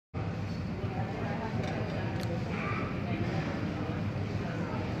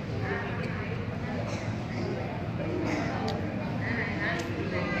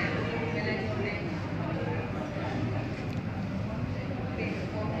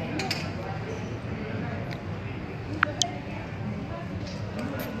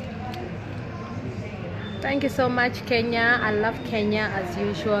Thank you so much, Kenya. I love Kenya as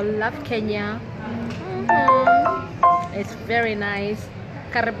usual. Love Kenya. It's very nice.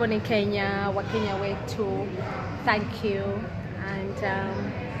 Karibuni Kenya, Wakenya way too. Thank you. And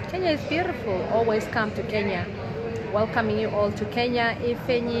Kenya is beautiful. Always come to Kenya. Welcoming you all to Kenya.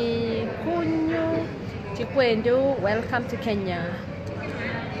 Ifenyi Kunyu Chikwendu, welcome to Kenya.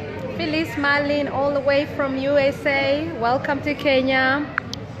 Phyllis Marlin, all the way from USA, welcome to Kenya.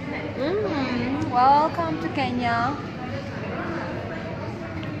 Welcome to Kenya.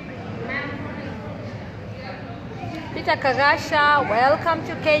 Peter Kagasha, welcome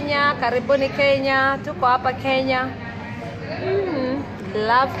to Kenya. Karibuni Kenya. Tuko hapa Kenya.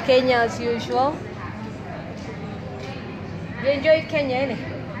 Love Kenya as usual. You enjoy Kenya, innit?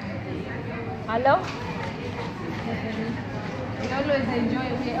 Hello? We always enjoy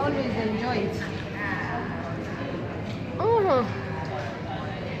it.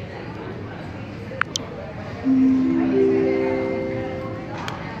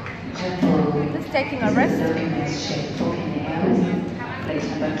 Just taking a rest.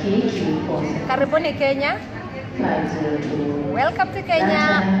 Karibuni Kenya. Welcome to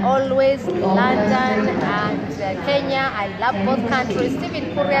Kenya. Always London and Kenya. I love both countries.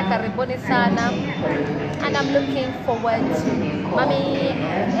 Stephen Kuria, karibuni sana. And I'm looking forward to mommy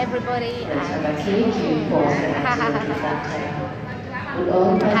and everybody.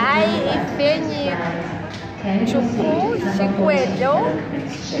 Hi, Ifenyi Chuku Chikwedo.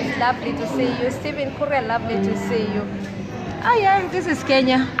 It's lovely to see you. Stephen Kuria, lovely to see you. Oh yeah, this is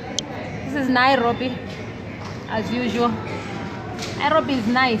Kenya. This is Nairobi, as usual. Nairobi is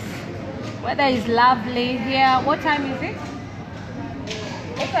nice. Weather is lovely here. What time is it?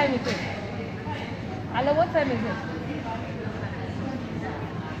 What time is it? Hello, what time is it?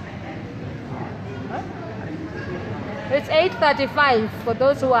 Huh? It's 8:35. For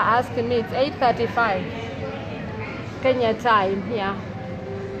those who are asking me, it's 8:35 Kenya time. Yeah.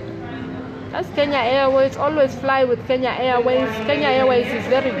 That's Kenya Airways. Always fly with Kenya Airways. Kenya Airways is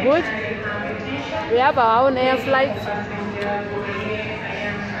very good. We have our own air flights.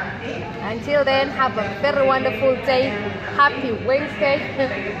 Until then, have a very wonderful day. Happy Wednesday.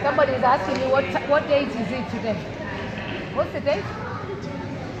 Somebody is asking me what date is it today? What's the date?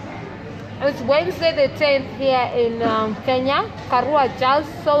 It's Wednesday the 10th here in Kenya. Karua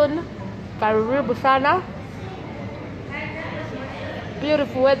Jason, karibu sana.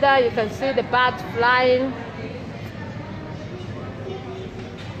 Beautiful weather. You can see the birds flying.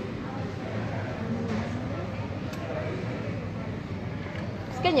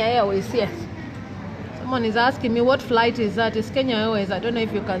 It's Kenya Airways here. Someone is asking me what flight is that. It's Kenya Airways. I don't know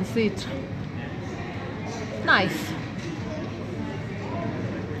if you can see it. Nice.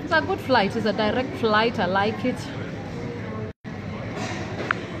 It's a good flight. It's a direct flight. I like it.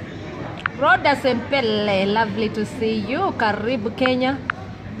 Roda Sempele, lovely to see you. Karibu Kenya.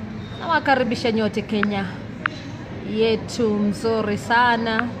 Nawakaribisha nyote Kenya yetu mzuri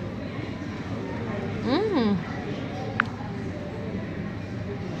sana.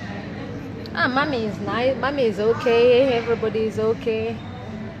 Mommy is nice. Mommy is okay. Everybody is okay.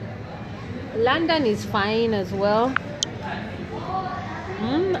 London is fine as well.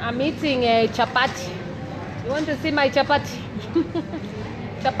 I'm eating a chapati. You want to see my chapati?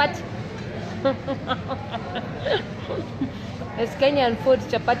 Chapati. It's Kenyan food,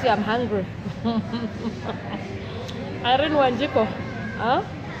 chapati. I'm hungry. Irene Wanjiko. Huh?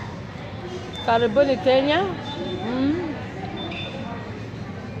 Karibuni Kenya.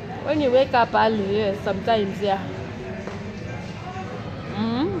 When you wake up early, yes, sometimes, yeah.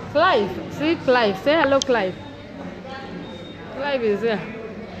 Clive. See Clive. Say hello, Clive. Clive is here.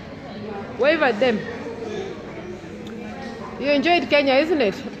 Wave at them. You enjoyed Kenya, isn't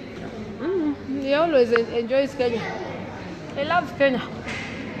it? He always enjoys Kenya. He loves Kenya.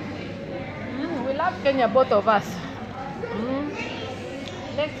 We love Kenya, both of us.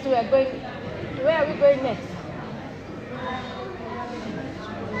 Next we are going. Where are we going next?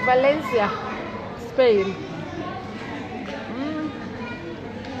 Valencia, Spain.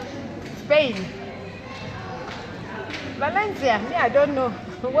 Spain. Valencia. Me, I don't know.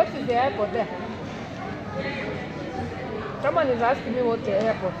 What is the airport there? Someone is asking me what the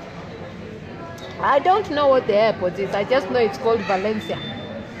airport. I don't know what the airport is. I just know it's called Valencia.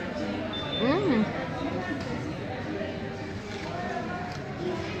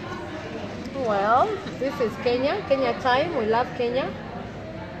 Well, this is Kenya. Kenya time. We love Kenya.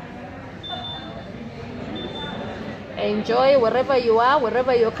 Enjoy wherever you are,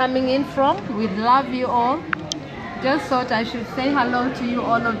 wherever you're coming in from. We love you all. Just thought I should say hello to you,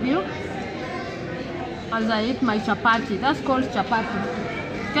 all of you, as I eat my chapati. That's called chapati.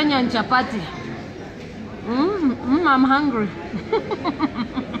 Kenyan chapati. I'm hungry.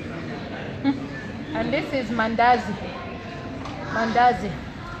 And this is mandazi. Mandazi.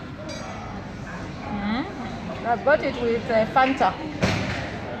 I've got it with Fanta.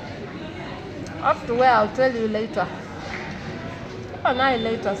 After I'll tell you later. Keep an eye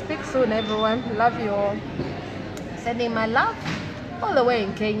later. Speak soon, everyone. Love you all. Sending my love all the way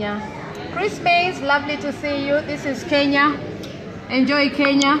in Kenya. Chris Mays, lovely to see you. This is Kenya. Enjoy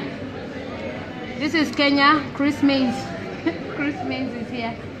Kenya. This is Kenya. Chris Mays. Chris Mays is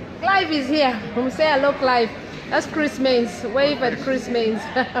here. Clive is here. We say hello, Clive. That's Chris Mays. Wave at Chris Mays.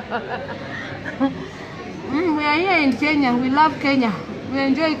 We are here in Kenya. We love Kenya. We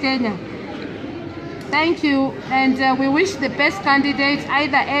enjoy Kenya. Thank you. And we wish the best candidates,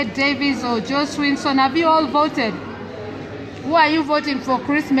 either Ed Davies or Joe Swinson. Have you all voted? Who are you voting for?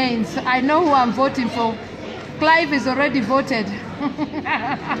 Chris Mains. I know who I'm voting for. Clive is already voted.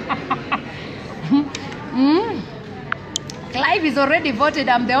 Clive is already voted.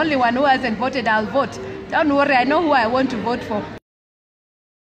 I'm the only one who hasn't voted. I'll vote. Don't worry. I know who I want to vote for.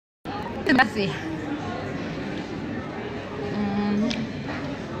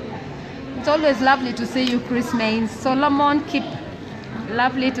 It's always lovely to see you, Chris Mains. Solomon Kip,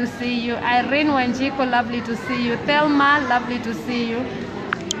 lovely to see you. Irene Wanjiko, lovely to see you. Thelma, lovely to see you.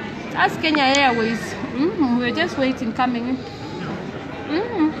 That's Kenya Airways. We're just waiting, coming in.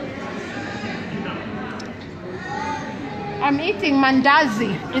 I'm eating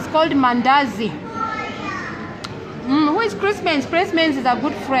mandazi. It's called mandazi. Who is Chris Mains? Chris Mains is a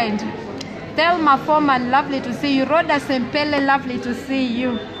good friend. Thelma Foreman, lovely to see you. Rhoda Sempele, lovely to see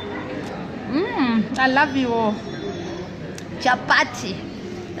you. I love you all. Chapati.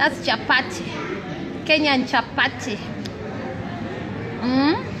 That's chapati. Kenyan chapati.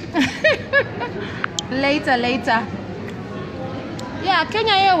 Later. Yeah,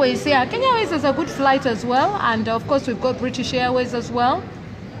 Kenya Airways. Yeah, Kenya Airways is a good flight as well. And of course, we've got British Airways as well.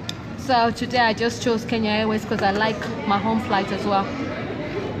 So today I just chose Kenya Airways because I like my home flight as well.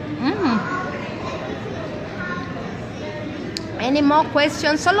 Any more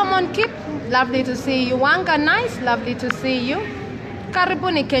questions? Solomon Kip, lovely to see you. Wanga Nice, lovely to see you.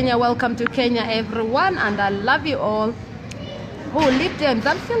 Karibuni Kenya, welcome to Kenya everyone, and I love you all. Oh, Lib Dems,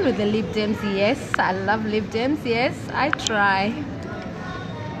 I'm still with the Lib Dems. Yes, I love Lib Dems. Yes, I try.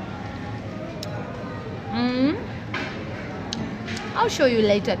 I'll show you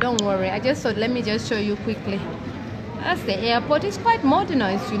later, don't worry. I just thought, let me just show you quickly. That's the airport. It's quite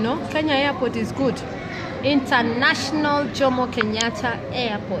modernized, you know. Kenya Airport is good. International Jomo Kenyatta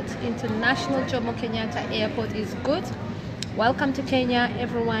Airport. International Jomo Kenyatta Airport is good. Welcome to Kenya,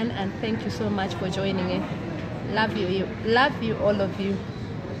 everyone, and thank you so much for joining in. Love you, all of you.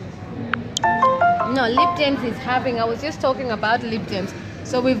 No, Lib Dems is having. I was just talking about Lib Dems.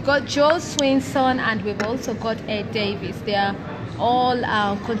 So we've got Joel Swinson and we've also got Ed Davies. They are all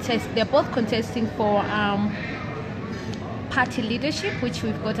They're both contesting for party leadership, which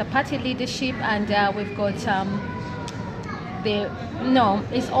we've got a party leadership, and we've got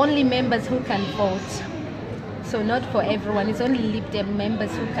it's only members who can vote, so not for everyone. It's only Lib Dem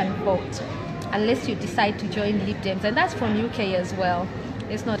members who can vote, unless you decide to join Lib Dems, and that's from UK as well.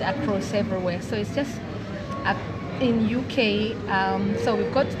 It's not across everywhere, so it's just in UK. So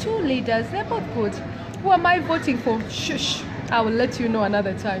we've got two leaders. They're both good. Who am I voting for? Shush, I will let you know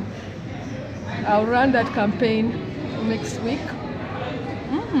another time. I'll run that campaign next week.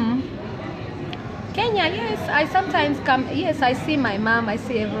 Kenya, yes, I sometimes come. Yes, I see my mom, I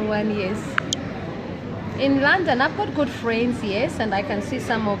see everyone. Yes, in London I've got good friends. Yes, and I can see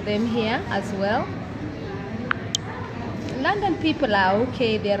some of them here as well. London people are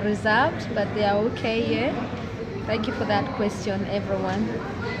okay. They're reserved, but they are okay. Yeah, thank you for that question, everyone.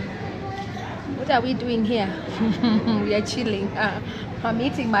 What are we doing here? We are chilling. I'm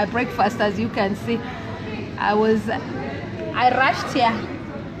eating my breakfast, as you can see. I rushed here.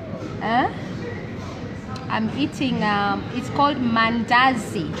 I'm eating, it's called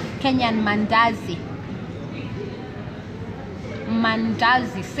mandazi, Kenyan mandazi.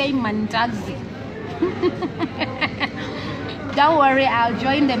 Mandazi, say mandazi. Don't worry, I'll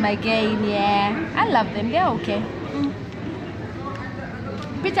join them again. Yeah, I love them, they're okay.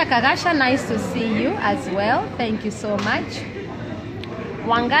 Peter Kagasha, nice to see you as well. Thank you so much.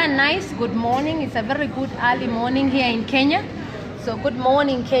 Wanga Nice, good morning. It's a very good early morning here in Kenya. So good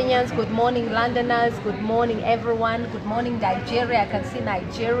morning Kenyans, good morning Londoners, good morning everyone, good morning Nigeria. I can see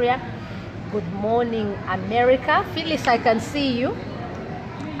Nigeria. Good morning America. Phyllis, I can see you.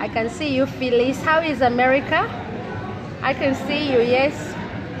 I can see you, Phyllis. How is America? I can see you, yes.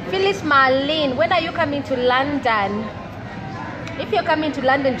 Phyllis Marlene, when are you coming to London? If you're coming to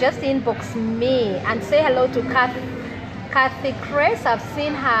London, just inbox me and say hello to Kathy Cress. I've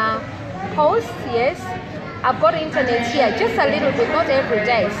seen her post. Yes, I've got internet here, just a little bit, not every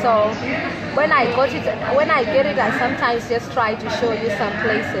day. So when I get it, I sometimes just try to show you some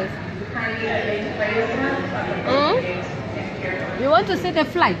places. You want to see the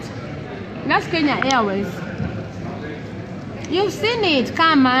flight? That's Kenya Airways. You've seen it,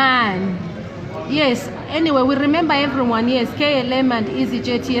 come on. Yes, anyway, we remember everyone. Yes, KLM and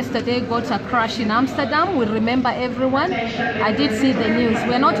EasyJet yesterday got a crash in Amsterdam. We remember everyone. I did see the news.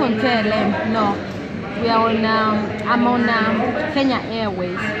 We're not on KLM, no. We are on, I'm on Kenya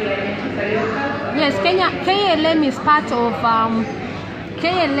Airways. Yes, KLM is part of,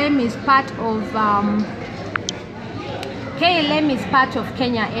 KLM is part of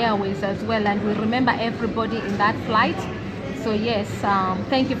Kenya Airways as well, and we remember everybody in that flight. So yes,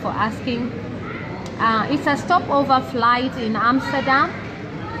 thank you for asking. It's a stopover flight in Amsterdam.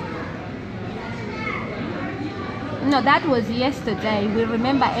 No, that was yesterday. We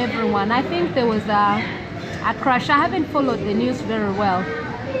remember everyone. I think there was a crash. I haven't followed the news very well.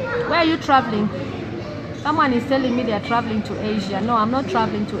 Where are you traveling? Someone is telling me they're traveling to Asia. No, I'm not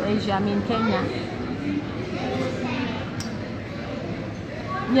traveling to Asia. I'm in Kenya.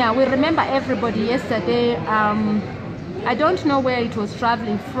 Yeah, we remember everybody yesterday. I don't know where it was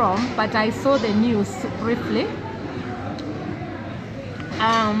traveling from, but I saw the news briefly.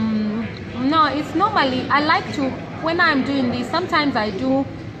 No, it's normally, I like to, when I'm doing this, sometimes I do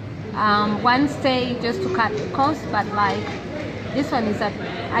one stay just to cut the cost, but like this one is that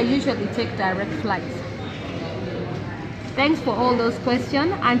I usually take direct flights. Thanks for all those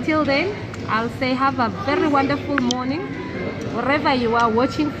questions. Until then, I'll say have a very wonderful morning wherever you are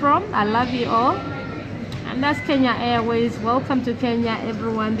watching from. I love you all. And that's Kenya Airways. Welcome to Kenya,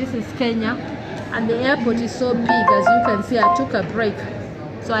 everyone. This is Kenya, and the airport is so big. As you can see, I took a break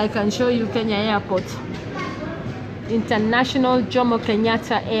so I can show you Kenya Airport. International Jomo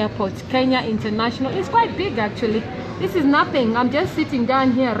Kenyatta Airport, Kenya International. It's quite big actually. This is nothing. I'm just sitting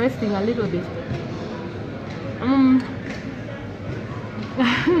down here resting a little bit.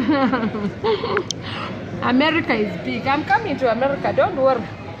 America is big. I'm coming to America, don't worry.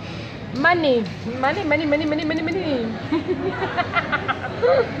 Money.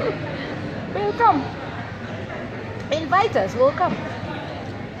 Welcome. Invite us, welcome.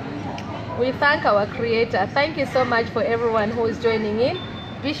 We thank our creator. Thank you so much for everyone who is joining in.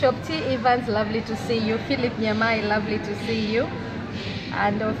 Bishop T. Evans, lovely to see you. Philip Nyamai, lovely to see you.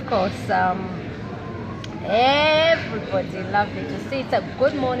 And of course, everybody, lovely to see. It's a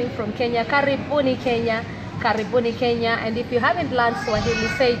good morning from Kenya. Karibuni Kenya. Karibuni Kenya. And if you haven't learned Swahili,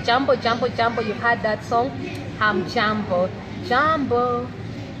 say jambo, jambo, jambo. You've heard that song? Jambo, jambo,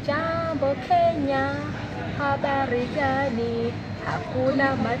 jambo Kenya. Habari gani?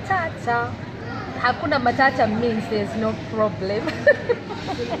 Hakuna matata. Hakuna matata means there's no problem.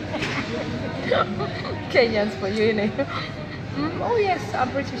 Kenyans for you, you know. Oh yes, I'm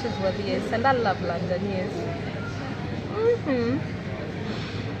British as well, yes. And I love London, yes.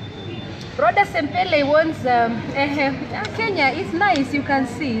 Rhoda Sempele wants Kenya is nice. You can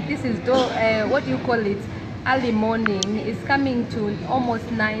see this is what do you call it, early morning. It's coming to almost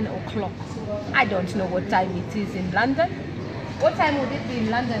 9 o'clock. I don't know what time it is in London. What time would it be in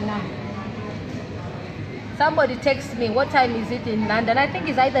London now? Somebody text me, what time is it in London? I think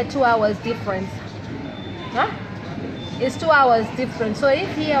it's either 2 hours difference. Huh? It's 2 hours difference. So if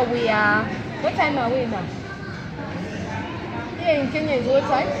here we are, what time are we now? Here in Kenya is what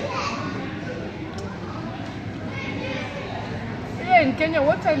time? Here in Kenya,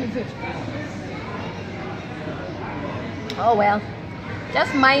 what time is it? Oh well,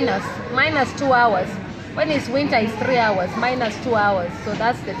 just minus 2 hours. When it's winter, it's 3 hours, minus 2 hours. So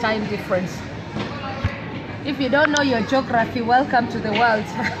that's the time difference. If you don't know your geography, welcome to the world.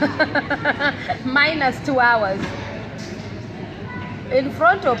 Minus 2 hours. In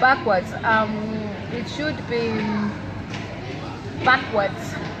front or backwards? It should be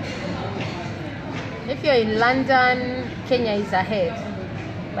backwards. If you're in London, Kenya is ahead.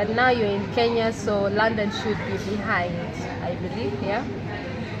 But now you're in Kenya, so London should be behind, I believe, yeah?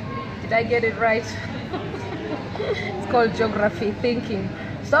 Did I get it right? It's called geography thinking.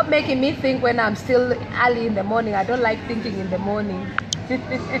 Stop making me think when I'm still early in the morning. I don't like thinking in the morning.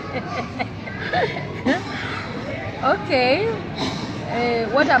 Okay.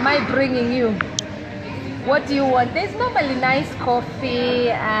 What am I bringing you? What do you want? There's normally nice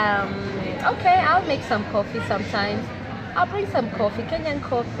coffee. Okay, I'll make some coffee sometimes. I'll bring some coffee, Kenyan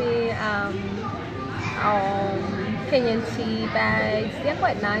coffee, Kenyan tea bags. They're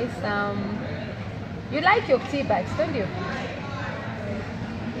quite nice. You like your tea bags, don't you?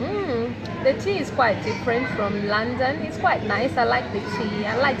 The tea is quite different from London. It's quite nice. I like the tea.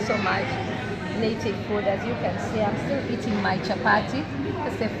 I like so much native food. As you can see, I'm still eating my chapati.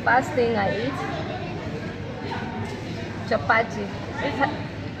 That's the first thing I eat. Chapati.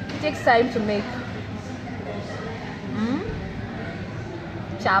 It takes time to make.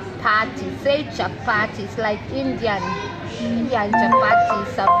 Chapati. Say chapati. It's like Indian chapati.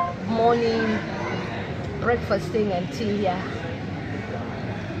 It's a morning breakfast thing and tea. Yeah.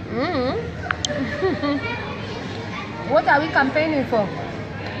 What are we campaigning for?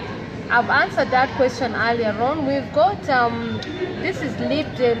 I've answered that question earlier on. We've got this is Lib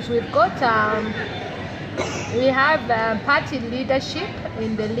Dems. We've got we have party leadership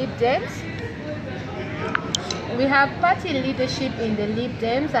in the Lib Dems. We have party leadership in the Lib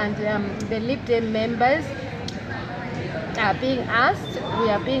Dems, and the Lib Dem members are being asked. We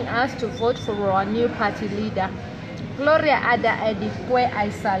are being asked to vote for our new party leader. Gloria Ada Edikwe, I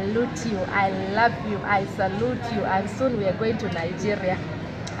salute you. I love you. I salute you. And soon we are going to Nigeria.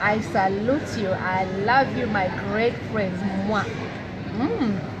 I salute you. I love you, my great friends. Mwah.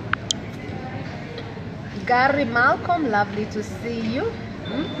 Gary Malcolm, lovely to see you.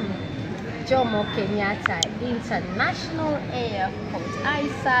 Jomo Kenyatta International Airport. I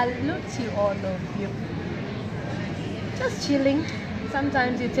salute you, all of you. Just chilling.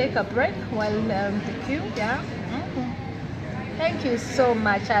 Sometimes you take a break while the queue, yeah. Thank you so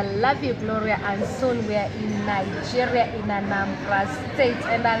much. I love you, Gloria. And soon we are in Nigeria, in Anambra State.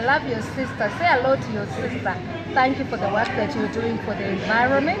 And I love your sister. Say hello to your sister. Thank you for the work that you're doing for the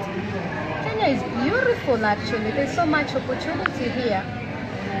environment. Kenya is beautiful, actually. There's so much opportunity here.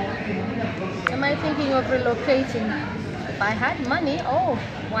 Am I thinking of relocating? If I had money, oh,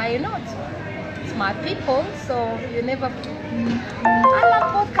 why not? It's my people, so you never... I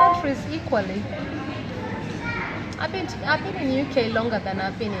love both countries equally. I've been in UK longer than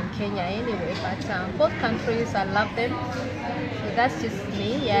I've been in Kenya anyway, but both countries, I love them. So that's just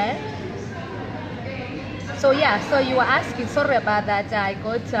me, yeah. So yeah, so you were asking, sorry about that. I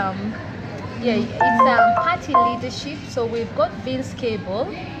got yeah, it's party leadership. So we've got Vince Cable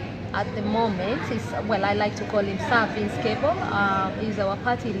at the moment. Well, I like to call him Sir Vince Cable. He's our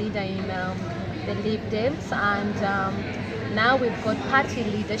party leader in the Lib Dems, and now we've got party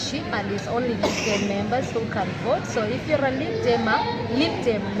leadership, and it's only Lib Dem members who can vote. So if you're a Lib Dem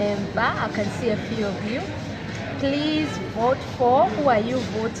member, I can see a few of you. Please vote for, who are you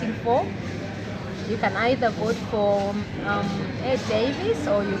voting for? You can either vote for Ed Davis,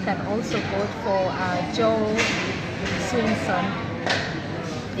 or you can also vote for Joe Swinson.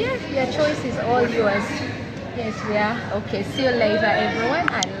 Yeah, your choice is all yours. Yes, we are. Okay, see you later, everyone.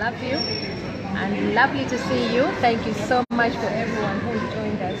 I love you. And lovely to see you. Thank you so much for everyone who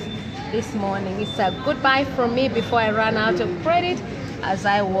joined us this morning. It's a goodbye from me before I run out of credit as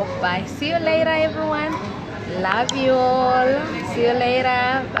I walk by. See you later, everyone. Love you all. See you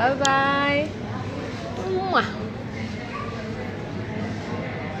later. Bye-bye.